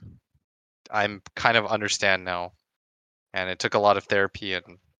just I'm kind of understand now, and it took a lot of therapy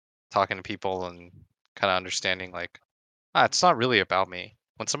and talking to people and kind of understanding like it's not really about me.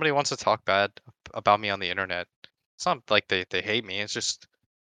 When somebody wants to talk bad about me on the internet, it's not like they hate me. It's just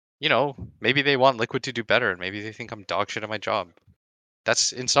maybe they want Liquid to do better, and maybe they think I'm dog shit at my job.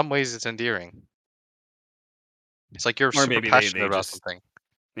 That's in some ways it's endearing. It's like you're Or super maybe passionate about something.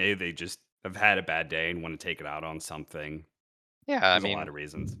 they just have had a bad day and want to take it out on something. Yeah, I There's a lot mean, of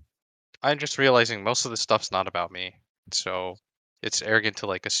reasons. I'm just realizing most of the stuff's not about me. So it's arrogant to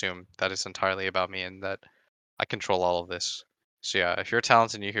like assume that it's entirely about me and that I control all of this. So yeah, if you're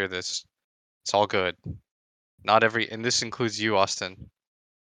talented and you hear this, it's all good. Not every, and this includes you, Austin.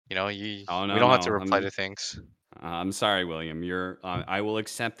 Oh We no, don't have to no. reply to things. I'm sorry, William. I will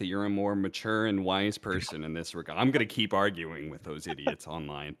accept that you're a more mature and wise person in this regard. I'm gonna keep arguing with those idiots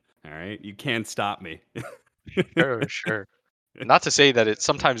online. All right, you can't stop me. Sure, sure. Not to say that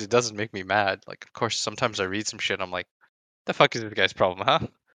sometimes it doesn't make me mad. Like, of course, sometimes I read some shit. I'm like, the fuck is this guy's problem, huh?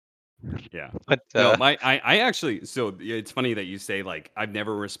 Yeah. But No, I actually, so yeah, it's funny that you say like I've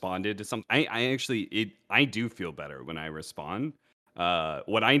never responded to something. I do feel better when I respond.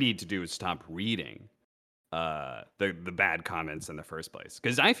 What I need to do is stop reading the bad comments in the first place,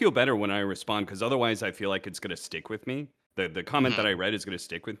 because I feel better when I respond, because otherwise I feel like it's gonna stick with me. The comment that mhm, I read is gonna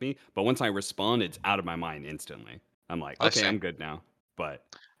stick with me, but once I respond, it's out of my mind instantly. I'm like, I okay, see. I'm good now. But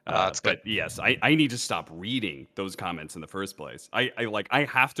It's good. yes, I need to stop reading those comments in the first place. I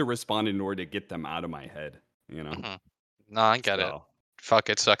have to respond in order to get them out of my head, you know? hmm No, I get it. So Fuck,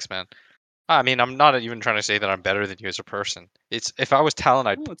 it sucks, man. I mean, I'm not even trying to say that I'm better than you as a person. It's if I was talent,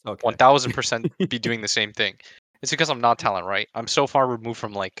 I'd Oh, it's okay. 1000% be doing the same thing. It's because I'm not talent, right? I'm so far removed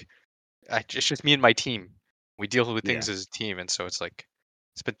from like, it's just me and my team. We deal with things Yeah. as a team, and so it's like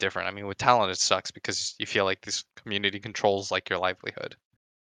it's a bit different. I mean, with talent, it sucks because you feel like this community controls like your livelihood.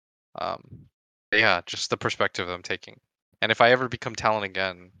 But yeah, just the perspective I'm taking. And if I ever become talent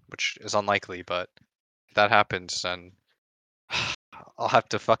again, which is unlikely, but if that happens, then I'll have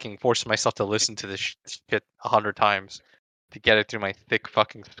to fucking force myself to listen to this shit 100 times to get it through my thick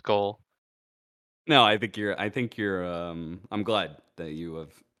fucking skull. No, I think you're I'm glad that you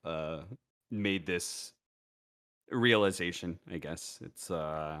have made this realization, I guess.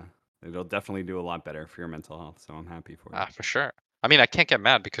 It'll definitely do a lot better for your mental health, so I'm happy for you. Ah, for sure. I mean, I can't get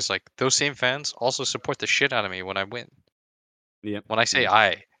mad because like those same fans also support the shit out of me when I win. Yep. When I say Yep.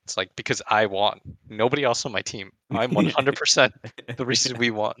 it's like because I won. Nobody else on my team. I'm 100% the reason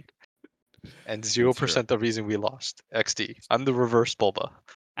we won, and That's true. 0% the reason we lost. XD. I'm the reverse Bulba.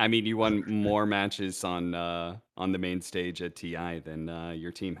 I mean, you won more matches on the main stage at TI than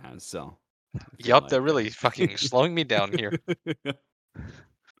your team has, so I feel Yup, they're like really fucking slowing me down here.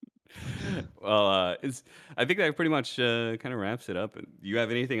 well, I think that pretty much kind of wraps it up. Do you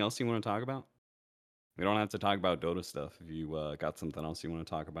have anything else you want to talk about? We don't have to talk about Dota stuff if you got something else you want to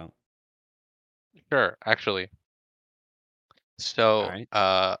talk about. Sure, actually. All So, right.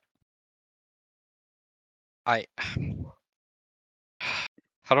 I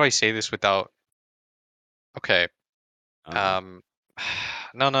how do I say this without okay. Uh-oh. Um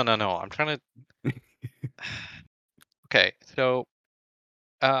no. I'm trying to okay, so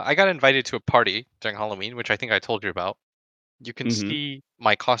I got invited to a party during Halloween, which I think I told you about. You can Mm-hmm. see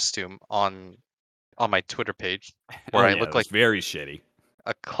my costume on my Twitter page where Oh I yeah, it look was like very shitty.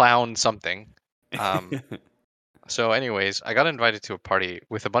 a clown something. Um so anyways, I got invited to a party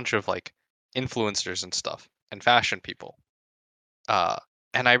with a bunch of like influencers and stuff and fashion people. Uh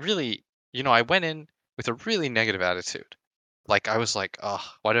and I really, I went in with a really negative attitude. Like I was like, "Oh,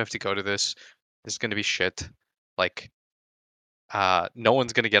 why do I have to go to this? This is going to be shit." Like no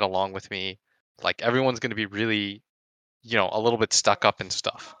one's going to get along with me. Like everyone's going to be really, a little bit stuck up and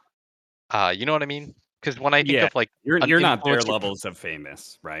stuff. You know what I mean? Because when I think Yeah, of like an you're not their influencer, levels of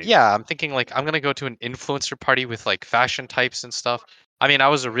famous, right? yeah, I'm thinking like I'm gonna go to an influencer party with like fashion types and stuff. I mean, I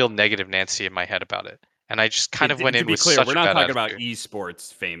was a real negative Nancy in my head about it, and I just kind of went To in be with clear, we're such a not bad talking about attitude.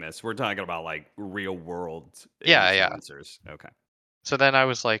 esports famous. We're talking about like real world Yeah, yeah. influencers. Okay. So then I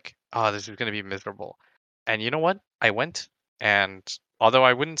was like, oh, this is gonna be miserable. And you know what? I went, and although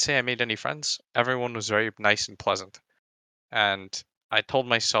I wouldn't say I made any friends, everyone was very nice and pleasant. And I told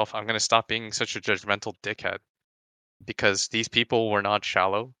myself I'm gonna stop being such a judgmental dickhead because these people were not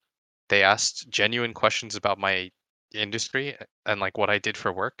shallow. They asked genuine questions about my industry and like what I did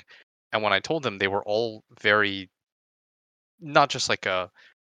for work. And when I told them, they were all very not just like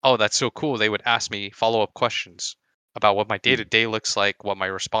oh, that's so cool. They would ask me follow-up questions about what my Mm. day-to-day looks like, what my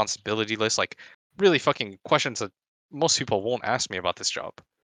responsibility list like really fucking questions that most people won't ask me about this job.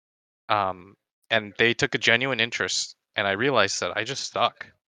 Um and they took a genuine interest and I realized that I just suck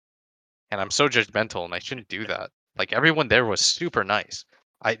and I'm so judgmental and I shouldn't do that. Like everyone there was super nice.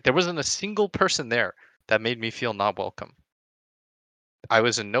 There wasn't a single person there that made me feel not welcome. I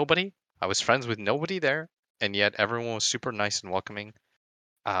was a nobody. I was friends with nobody there, and yet everyone was super nice and welcoming.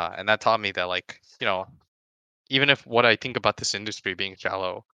 And that taught me that, like, even if what I think about this industry being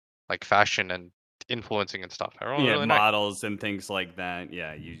shallow, like fashion and influencing and stuff, everyone was Yeah, really nice. models and things like that.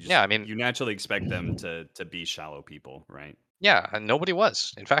 Yeah, Yeah, I mean, you naturally expect them to be shallow people, right? yeah, and nobody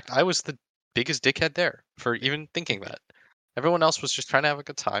was. In fact, I was the biggest dickhead there for even thinking that. Everyone else was just trying to have a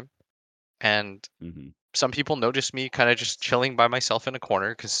good time, and Hmm. some people noticed me kind of just chilling by myself in a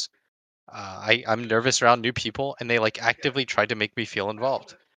corner because I'm nervous around new people, and they like actively tried to make me feel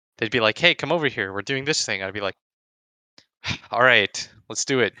involved. They'd be like, "Hey, come over here. We're doing this thing." I'd be like, "All right, let's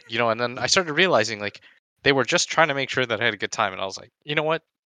do it." And then I started realizing like they were just trying to make sure that I had a good time, and I was like, "You know what?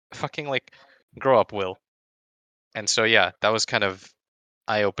 Fucking like grow up, Will." And so yeah, that was kind of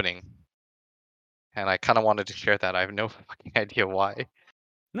eye opening, and I kind of wanted to share that. I have no fucking idea why,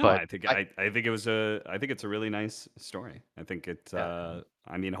 No, but I think I think it's a really nice story. I think yeah,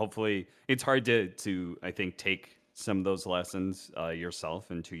 I mean, hopefully it's hard to I think take some of those lessons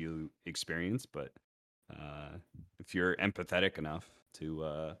yourself into you experience, but uh if you're empathetic enough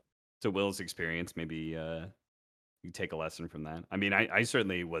to Will's experience, maybe you take a lesson from that. I mean, I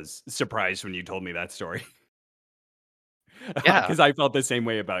certainly was surprised when you told me that story. yeah, Because I felt the same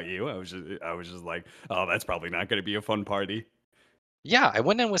way about you. I was just like, oh, that's probably not going to be a fun party. Yeah, I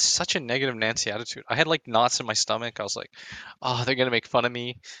went in with such a negative Nancy attitude. I had like knots in my stomach. I was like, oh, they're gonna make fun of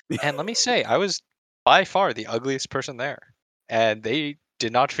me. And let me say, I was by far the ugliest person there, and they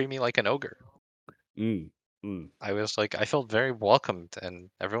did not treat me like an ogre. Mm, mm. I was like, I felt very welcomed, and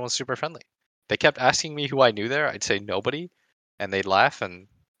everyone was super friendly. They kept asking me who I knew there. I'd say nobody, and they'd laugh. And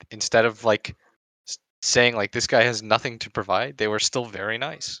instead of like saying like this guy has nothing to provide, they were still very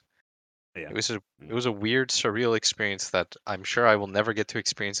nice. Yeah. It was a weird, surreal experience that I'm sure I will never get to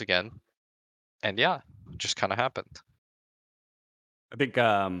experience again. And yeah, it just kind of happened. I think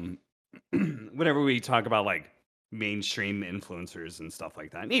whenever we talk about like mainstream influencers and stuff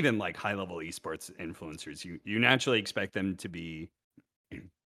like that, and even like high level esports influencers, you naturally expect them to be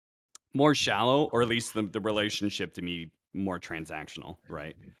more shallow, or at least the relationship to me more transactional,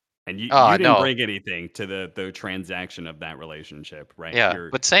 right? And you didn't No, bring anything to the transaction of that relationship, right? yeah. You're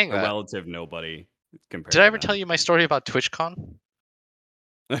But saying a that, relative nobody did compared I to ever tell them. you my story about TwitchCon?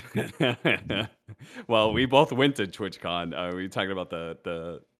 Well, we both went to TwitchCon. We talking about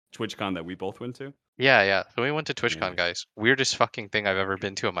the TwitchCon that we both went to. Yeah, yeah. So we went to Yeah. TwitchCon, guys. Weirdest fucking thing I've ever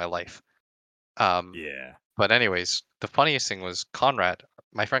been to in my life. Um, Yeah. but anyways, the funniest thing was Conrad,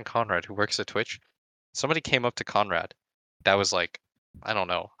 my friend Conrad, who works at Twitch. Somebody came up to Conrad that was like, I don't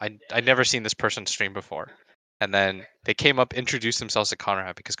know. I'd never seen this person stream before. And then they came up, introduced themselves to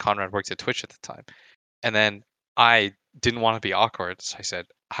Conrad because Conrad worked at Twitch at the time. And then I didn't want to be awkward, so I said,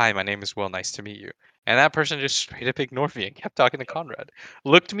 "Hi, my name is Will. Nice to meet you." And that person just straight up ignored me and kept talking to Conrad.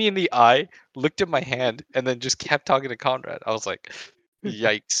 Looked me in the eye, looked at my hand, and then just kept talking to Conrad. I was like,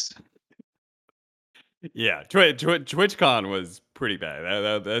 "Yikes!" Yeah. TwitchCon was pretty bad.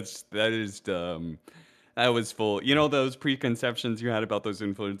 That was full. You know those preconceptions you had about those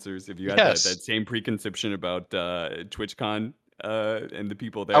influencers. If you had Yes, that same preconception about TwitchCon and the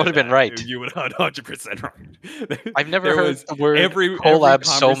people I would there, have been that right. you would 100% right. I've never There heard was the word every collab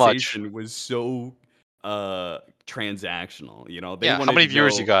so much. conversation was so transactional. You know, they Yeah, how wanted many to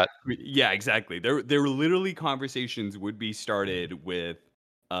viewers you know. got? Yeah, exactly. There were literally conversations would be started with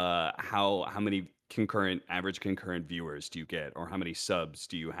how many average concurrent viewers do you get, or how many subs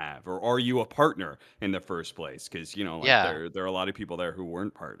do you have, or are you a partner in the first place? Because like Yeah, there are a lot of people there who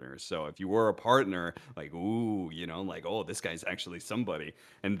weren't partners. So if you were a partner, like, ooh, like, oh, this guy's actually somebody,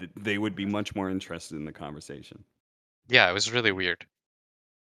 and they would be much more interested in the conversation. yeah, it was really weird.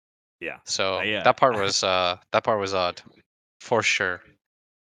 Yeah. So I that part was odd, for sure.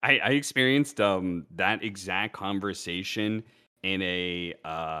 I experienced that exact conversation in a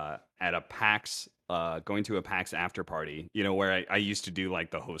at a PAX, going to a PAX after party, where I used to do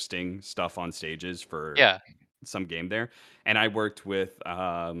like the hosting stuff on stages for Yeah. some game there. And I got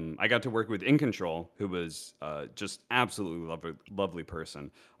to work with In Control, who was just absolutely lovely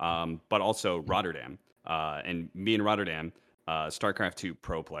person, but also Rotterdam. And me and Rotterdam, StarCraft 2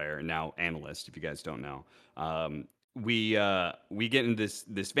 pro player, now analyst, if you guys don't know. We get in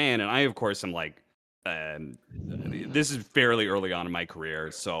this van, and I of course am like, um, this is fairly early on in my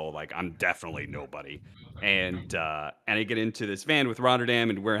career, so like I'm definitely nobody. And I get into this van with Rotterdam,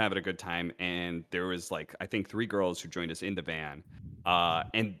 and we're having a good time. And there was like, I think, 3 girls who joined us in the van,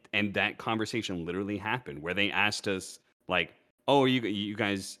 and that conversation literally happened where they asked us like, "Oh, are you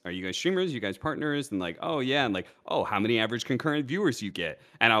guys streamers? You guys partners?" And like, "Oh yeah," and like, "Oh, how many average concurrent viewers you get?"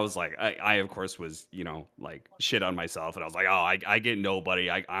 And I was like, I of course was like shit on myself, and I was like, "Oh, I get nobody.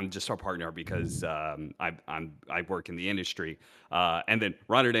 I'm just a partner because I work in the industry." And then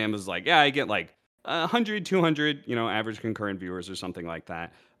Rotterdam was like, "Yeah, I get like 100, 200, average concurrent viewers or something like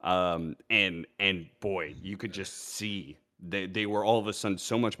that." And boy, you could just see they were all of a sudden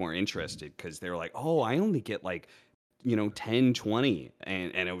so much more interested, because they were like, "Oh, I only get like 10, 20."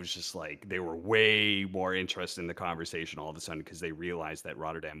 And it was just like they were way more interested in the conversation all of a sudden, because they realized that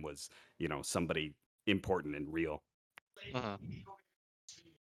Rotterdam was somebody important and real. Mhm.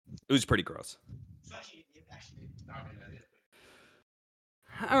 It was pretty gross.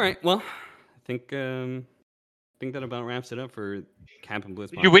 All right, well, I think that about wraps it up for Camp and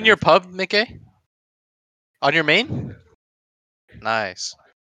Blitz Did you win your podcast. pub, Mickey? On your main? Nice.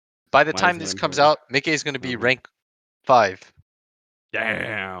 By the Why is time that this comes important? out, Mickey is going to be Uh-huh. rank 5.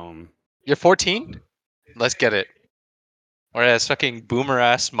 Damn. You're 14? Let's get it. Whereas fucking boomer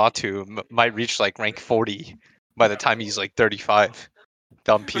ass Matu might reach like rank 40 by the time he's like 35.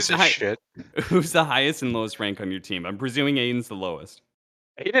 Dumb Who's piece the of shit. who's the highest and lowest rank on your team? I'm presuming Aiden's the lowest.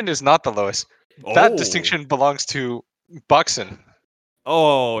 Aiden is not the lowest. That Oh. distinction belongs to Buxton.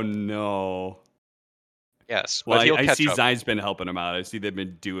 Oh no. Yes, Well, but he'll I catch see up. Zai's been helping him out. I see they've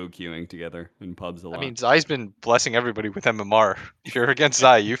been duo queuing together in pubs a I lot. mean, Zai's been blessing everybody with MMR. If you're against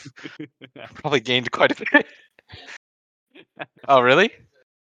Zai, you've probably gained quite a bit. Oh, really?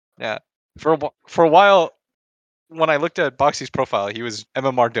 Yeah. For a while, when I looked at Boxy's profile, he was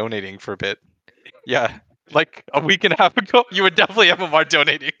MMR donating for a bit. Yeah, like a week and a half ago, you were definitely MMR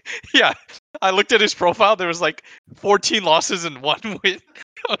donating. Yeah, I looked at his profile. There was like 14 losses and 1 win.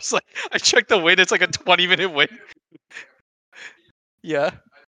 I was like, I checked the win. It's like a 20-minute win. Yeah,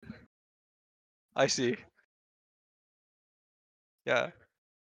 I see. Yeah,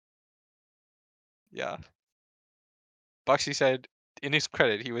 yeah. Boxy said, in his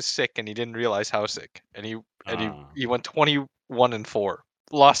credit, he was sick and he didn't realize how sick, and Ah. he went 21-4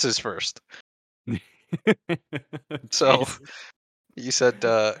 losses first. So Jeez. he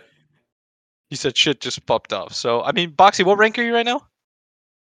said shit just popped off. So I mean, Boxy, what rank are you right now?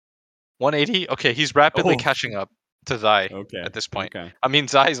 180. Okay, he's rapidly Oh, catching up to Zai okay. at this point. Okay. I mean,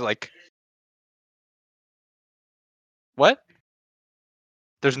 Zai's like, what?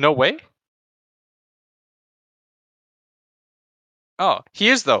 There's no way. Oh, he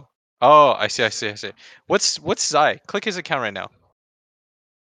is though. Oh, I see. What's Zai? Click his account right now.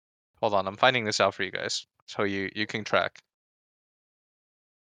 Hold on, I'm finding this out for you guys, so you can track.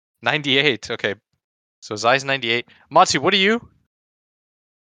 98. Okay, so Zai's 98. Matsu, what are you?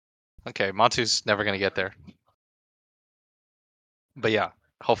 Okay, Matsu's never gonna get there. But yeah,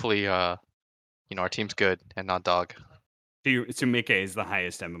 hopefully, our team's good and not dog. So Mike is the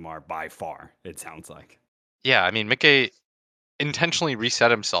highest MMR by far, it sounds like. Yeah, I mean, Mickey intentionally reset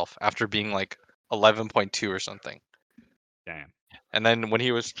himself after being like 11.2 or something. Damn. And then when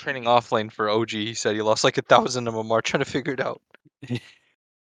he was training offlane for OG, he said he lost like 1,000 MMR trying to figure it out. Yeah,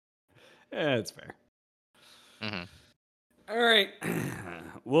 it's fair. Mm-hmm. All right.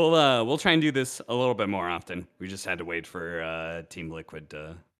 We'll try and do this a little bit more often. We just had to wait for Team Liquid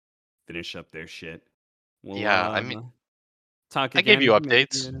to finish up their shit. We'll Yeah, I mean, talk I again. gave you maybe,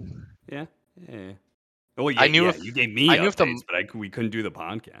 updates. Yeah. Oh I knew if you gave me I knew if updates, the but we couldn't do the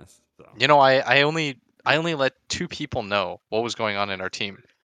podcast. So. I only let 2 people know what was going on in our team,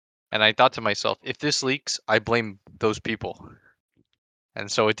 and I thought to myself, if this leaks, I blame those people,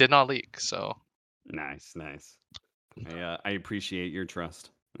 and so it did not leak. So Nice. I appreciate your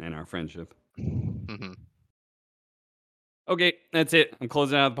trust and our friendship. mm-hmm. Okay, that's it. I'm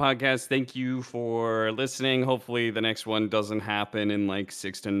closing out the podcast. Thank you for listening. Hopefully, the next one doesn't happen in like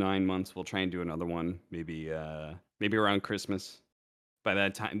 6 to 9 months. We'll try and do another one, maybe around Christmas. By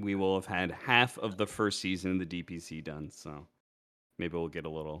that time, we will have had half of the first season of the DPC done. So maybe we'll get a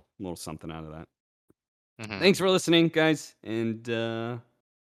little something out of that. Mm-hmm. Thanks for listening, guys, and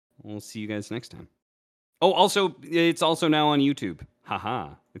we'll see you guys next time. Oh, also, it's also now on YouTube.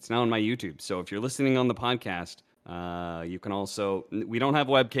 Haha, it's now on my YouTube. So if you're listening on the podcast, you can also. We don't have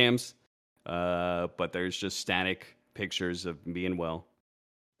webcams, but there's just static pictures of me and Will.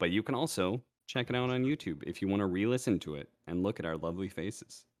 But you can also check it out on YouTube if you want to re-listen to it and look at our lovely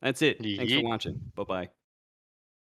faces. That's it. Thanks for Yeet. watching. Bye bye.